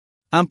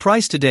AMP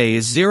price today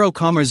is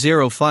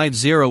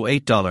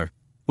 $0.0508,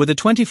 with a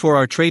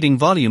 24-hour trading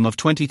volume of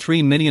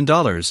 $23 million.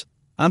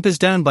 AMP is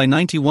down by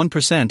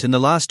 91% in the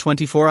last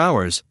 24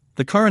 hours.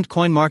 The current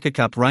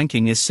CoinMarketCap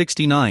ranking is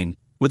 69,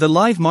 with a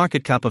live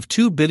market cap of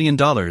 $2 billion.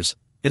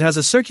 It has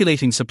a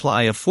circulating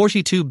supply of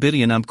 42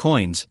 billion AMP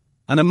coins,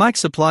 and a max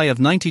supply of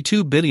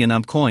 92 billion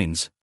AMP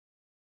coins.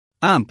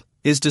 AMP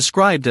is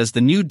described as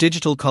the new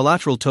digital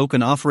collateral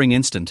token offering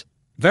instant,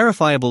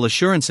 verifiable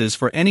assurances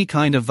for any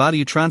kind of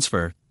value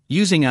transfer.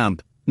 Using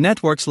AMP,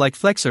 networks like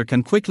Flexa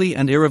can quickly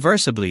and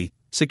irreversibly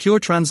secure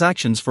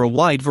transactions for a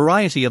wide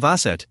variety of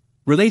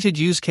asset-related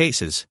use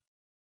cases.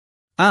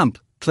 AMP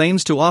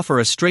claims to offer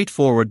a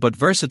straightforward but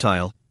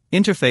versatile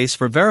interface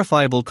for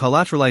verifiable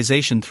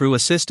collateralization through a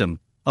system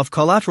of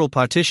collateral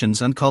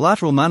partitions and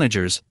collateral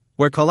managers,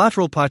 where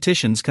collateral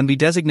partitions can be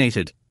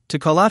designated to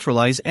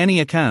collateralize any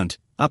account,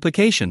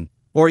 application,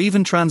 or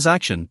even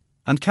transaction,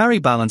 and carry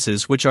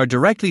balances which are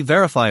directly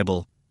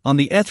verifiable. On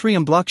the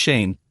Ethereum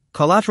blockchain,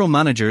 collateral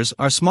managers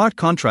are smart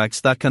contracts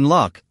that can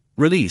lock,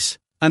 release,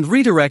 and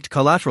redirect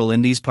collateral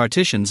in these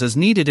partitions as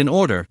needed in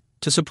order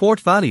to support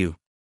value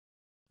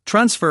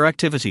transfer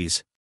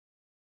activities.